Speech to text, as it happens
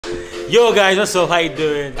Yo guys, what's up? How you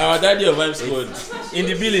doing? Our daddy of Vibes Squad in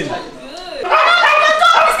the building.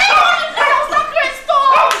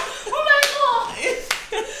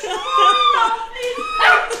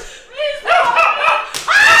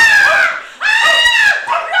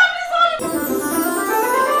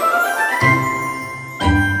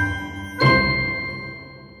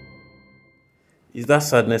 Is that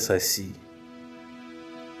sadness I see?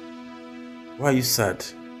 Why are you sad?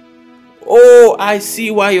 Oh, I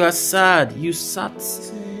see why you are sad. You sat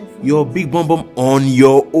your big bum bum on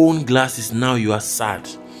your own glasses. Now you are sad.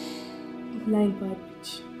 Blind bad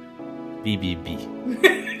bitch.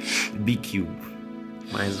 BBB. B cube.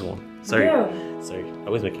 Mine's one. Sorry. Yeah. Sorry. I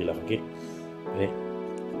always make you laugh, okay? Okay.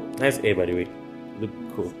 Nice A, by the way. Look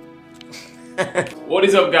cool. What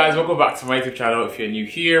is up, guys? Welcome back to my YouTube channel. If you're new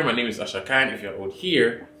here, my name is Asherkine. If you're old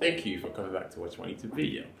here, thank you for coming back to watch my YouTube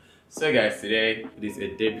video. So guys, today it is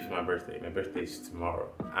a day before my birthday. My birthday is tomorrow,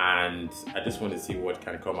 and I just want to see what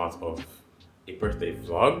can come out of a birthday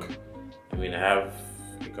vlog. I mean, I have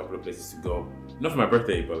a couple of places to go, not for my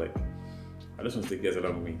birthday, but like I just want to take you guys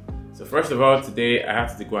along with me. So first of all, today I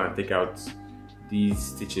have to go and take out these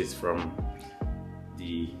stitches from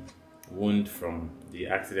the wound from the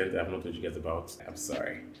accident I've not told you guys about. I'm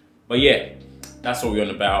sorry, but yeah, that's what we're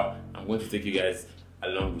on about. I'm going to take you guys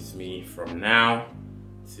along with me from now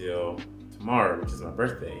till tomorrow, which is my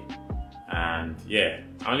birthday. And yeah,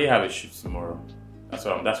 I only have a shoot tomorrow. That's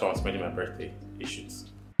why I'm spending my birthday. A shoot.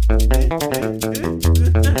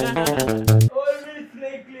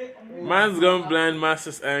 Man's gone blind,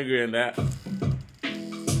 master's angry, and that.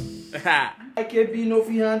 I can't be no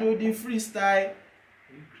free handle the freestyle.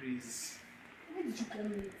 Increase. Where did you come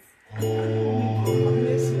with?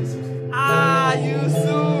 Ah,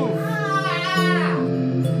 Yusuf!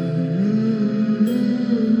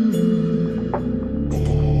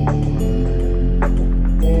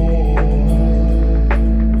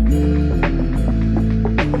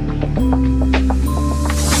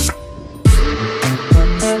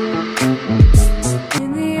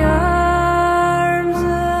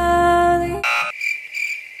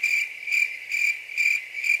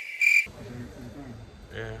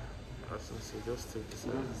 Yeah, I was gonna say, just take this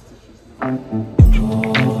out.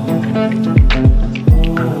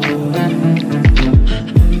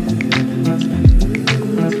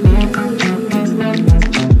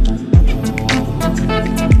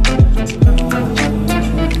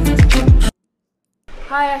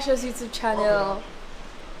 Hi, Asha's YouTube channel.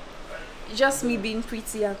 Just me being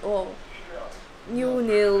pretty and all. New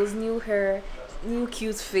nails, new hair, new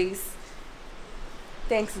cute face.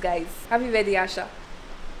 Thanks, guys. Happy birthday, Asha.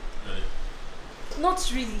 Really?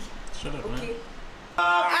 Not really. Shut up, Okay. man.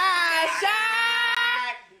 Asha!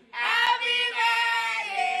 Happy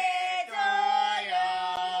birthday to you!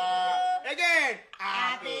 Again!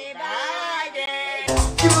 Happy birthday!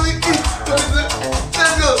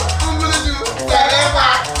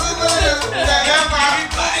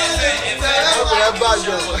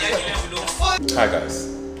 Hi guys,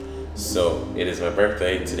 so it is my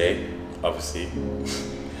birthday today, obviously,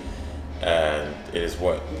 and it is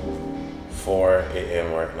what, 4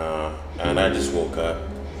 a.m. right now, and I just woke up.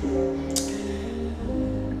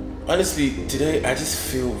 Honestly, today I just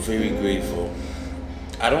feel very grateful.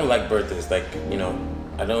 I don't like birthdays, like, you know,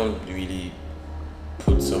 I don't really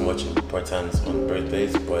put so much importance on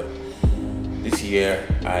birthdays, but this year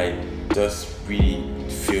I just really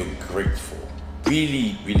feel grateful.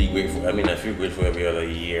 Really grateful. I mean, I feel grateful every other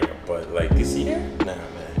year, but like this year, nah,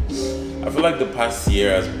 man. I feel like the past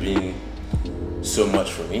year has been so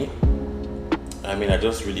much for me. I mean, I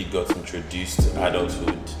just really got introduced to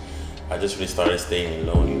adulthood. I just really started staying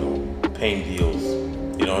alone, you know, paying bills.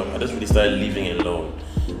 You know, I just really started living alone,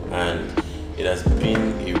 and it has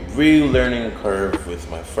been a real learning curve with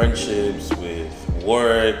my friendships, with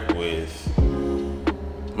work, with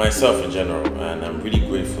myself in general, and I'm really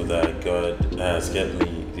grateful that God has kept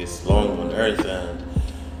me this long on earth. And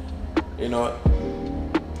you know,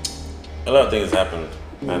 a lot of things happened,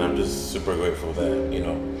 and I'm just super grateful that, you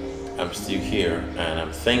know, I'm still here, and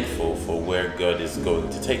I'm thankful for where God is going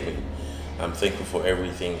to take me. I'm thankful for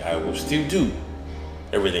everything I will still do,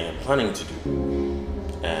 everything I'm planning to do,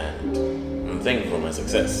 and I'm thankful for my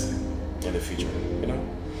success in the future. You know,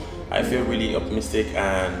 I feel really optimistic,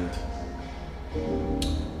 and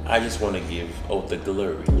I just want to give all the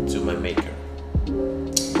glory to my maker.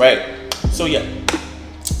 Right, so yeah,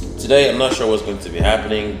 today I'm not sure what's going to be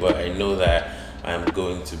happening, but I know that I'm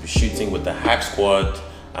going to be shooting with the Hype Squad.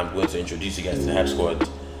 I'm going to introduce you guys to the Hype Squad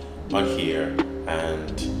on here,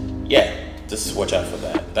 and yeah, just watch out for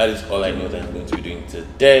that. That is all I know that I'm going to be doing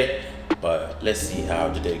today, but let's see how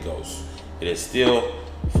the day goes. It is still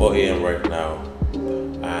 4 a.m. right now,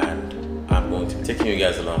 and I'm going to be taking you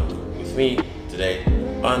guys along with me today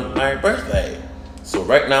on my birthday. So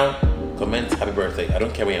right now, comment happy birthday. I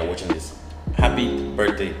don't care when you're watching this. Happy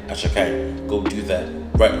birthday, Asherkine. Go do that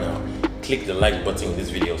right now. Click the like button in this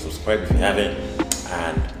video, subscribe if you haven't,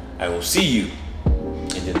 and I will see you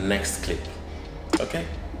in the next clip. Okay?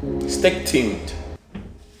 Stay tuned.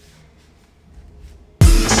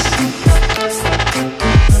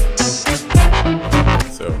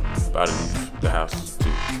 So, about to leave the house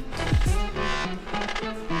too.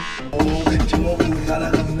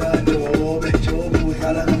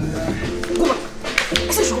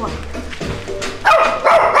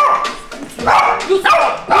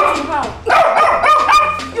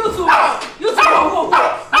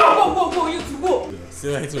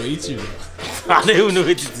 Still like to eat you. I don't even know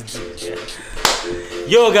what to do.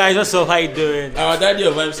 Yo guys, what's up? How you doing? Our daddy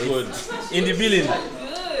of Vibe Squad in the building.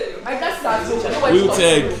 Will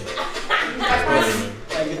tag.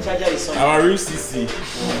 Our real CC,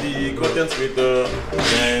 the content creator,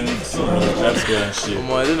 and that's good and shit. I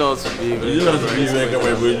don't know how to be. You don't know how to be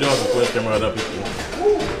camera, but you don't know how to point camera at other people.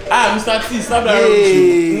 Ah, Mr. T, stop that.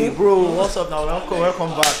 Hey, bro, what's up now? Welcome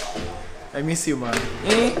back. I miss you, man.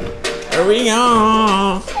 Hurry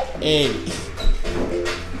on. Hey.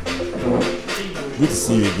 Good to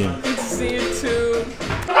see you again. Good to see you too.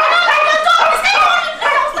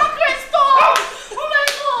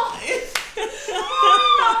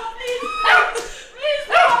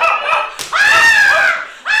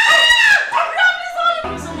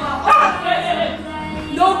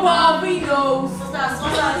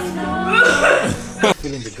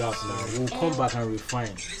 Filling the gaps now. We'll come back and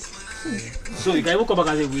refine. So you can even come back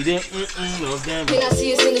and say we didn't of them. When I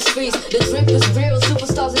see us in the streets, the drip is real,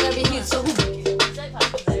 superstars in every hit. So who?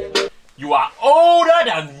 You are older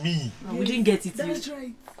than me. We didn't get it. That's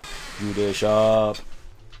right. You dey shop,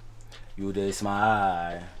 you dey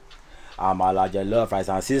smile. I'm a large love rice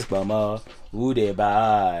and 6 more. Who they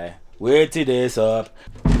buy? Wait till this up.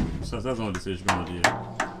 So that's not the stage here.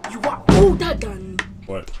 You are older than me.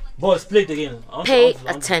 What? Boss, play it again. Pay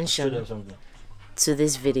attention to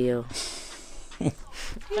this video.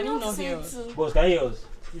 Can you not hear us? Boss, can you hear us?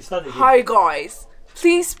 You start again. Hi guys,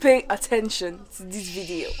 please pay attention to this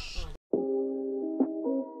video.